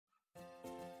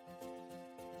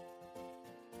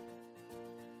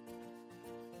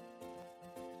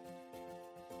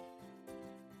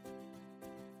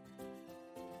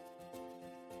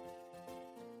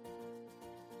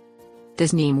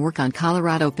Does neem work on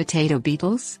Colorado potato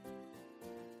beetles?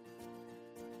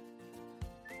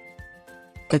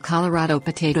 The Colorado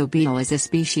potato beetle is a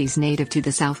species native to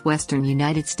the southwestern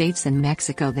United States and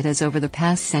Mexico that has over the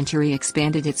past century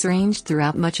expanded its range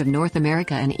throughout much of North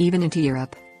America and even into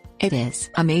Europe. It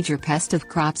is a major pest of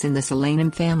crops in the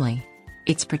Solanum family.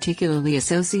 It's particularly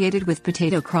associated with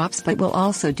potato crops but will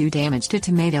also do damage to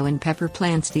tomato and pepper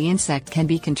plants. The insect can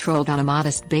be controlled on a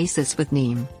modest basis with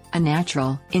neem, a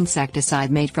natural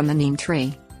insecticide made from the neem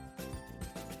tree.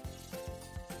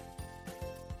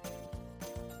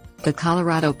 The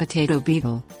Colorado Potato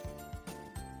Beetle.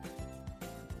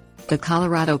 The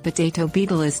Colorado potato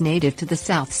beetle is native to the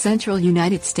south-central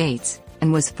United States,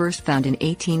 and was first found in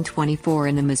 1824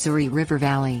 in the Missouri River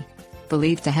Valley.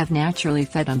 Believed to have naturally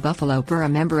fed on buffalo fur, a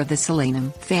member of the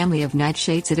Solanum family of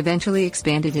nightshades, it eventually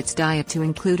expanded its diet to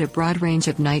include a broad range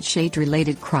of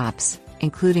nightshade-related crops,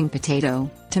 including potato,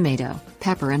 tomato,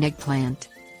 pepper and eggplant.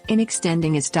 In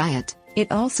extending its diet,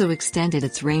 it also extended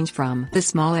its range from the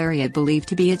small area believed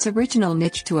to be its original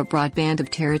niche to a broad band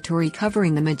of territory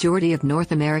covering the majority of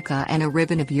North America and a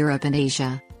ribbon of Europe and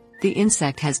Asia. The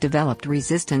insect has developed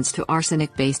resistance to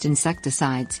arsenic-based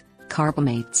insecticides,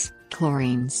 carbamates,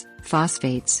 chlorines,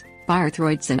 phosphates,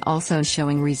 pyrethroids, and also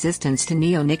showing resistance to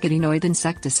neonicotinoid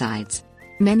insecticides.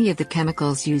 Many of the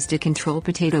chemicals used to control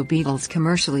potato beetles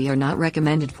commercially are not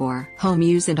recommended for home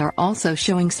use and are also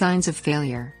showing signs of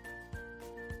failure.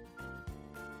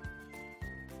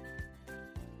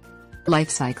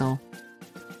 Life cycle.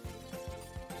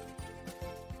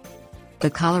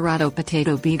 The Colorado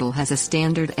potato beetle has a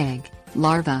standard egg,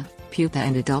 larva, pupa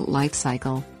and adult life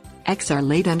cycle. Eggs are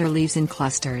laid under leaves in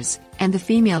clusters, and the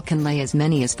female can lay as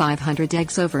many as 500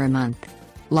 eggs over a month.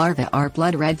 Larvae are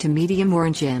blood red to medium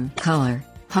orange in color,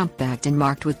 humpbacked and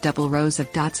marked with double rows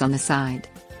of dots on the side.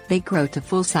 They grow to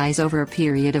full size over a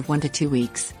period of 1 to 2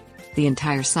 weeks. The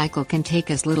entire cycle can take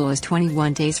as little as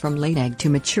 21 days from laid egg to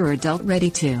mature adult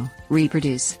ready to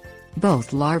reproduce.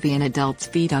 Both larvae and adults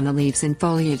feed on the leaves and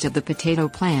foliage of the potato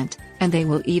plant, and they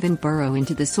will even burrow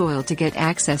into the soil to get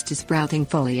access to sprouting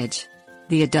foliage.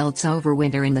 The adults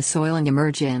overwinter in the soil and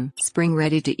emerge in spring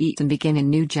ready to eat and begin a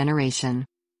new generation.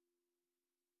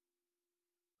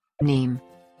 Neem.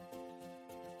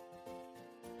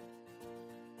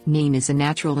 Neem is a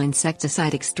natural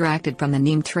insecticide extracted from the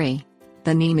neem tree.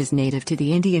 The neem is native to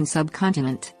the Indian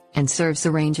subcontinent, and serves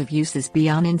a range of uses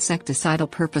beyond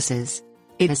insecticidal purposes.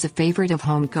 It is a favorite of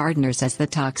home gardeners as the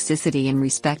toxicity in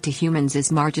respect to humans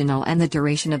is marginal and the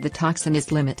duration of the toxin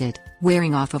is limited,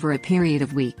 wearing off over a period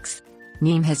of weeks.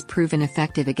 Neem has proven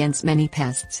effective against many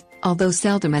pests, although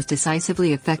seldom as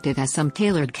decisively effective as some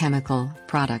tailored chemical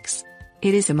products.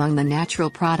 It is among the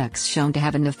natural products shown to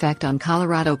have an effect on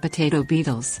Colorado potato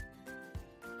beetles.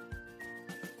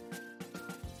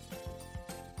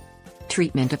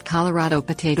 Treatment of Colorado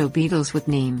potato beetles with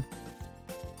neem.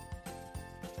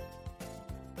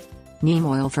 Neem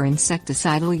oil for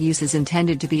insecticidal use is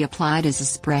intended to be applied as a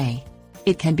spray.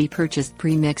 It can be purchased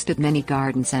pre-mixed at many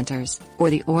garden centers, or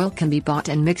the oil can be bought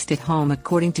and mixed at home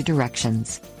according to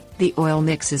directions. The oil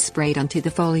mix is sprayed onto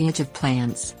the foliage of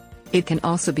plants. It can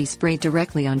also be sprayed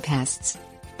directly on pests.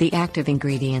 The active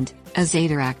ingredient,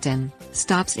 azadirachtin,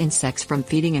 stops insects from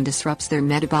feeding and disrupts their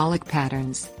metabolic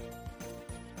patterns.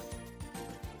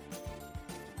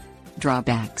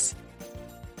 Drawbacks.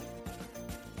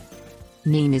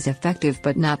 Neem is effective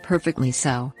but not perfectly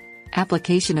so.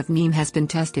 Application of neem has been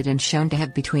tested and shown to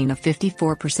have between a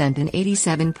 54% and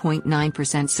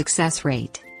 87.9% success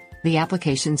rate. The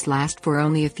applications last for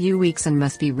only a few weeks and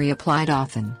must be reapplied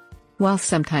often. While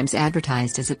sometimes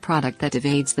advertised as a product that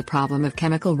evades the problem of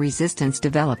chemical resistance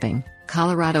developing,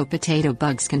 Colorado potato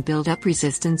bugs can build up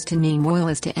resistance to neem oil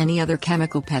as to any other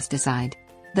chemical pesticide.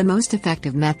 The most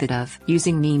effective method of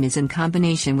using neem is in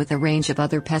combination with a range of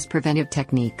other pest preventive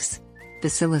techniques.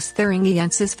 Bacillus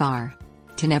thuringiensis var.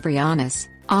 Tenebrianus,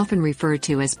 often referred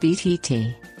to as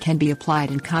BTT, can be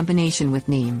applied in combination with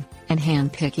neem, and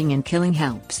hand picking and killing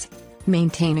helps.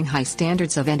 Maintaining high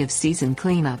standards of end-of-season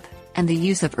cleanup, and the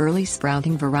use of early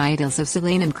sprouting varietals of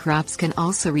Solanum crops can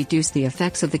also reduce the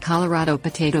effects of the Colorado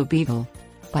potato beetle.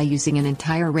 By using an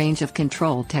entire range of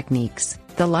control techniques,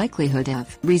 the likelihood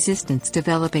of resistance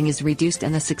developing is reduced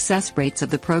and the success rates of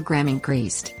the program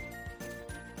increased.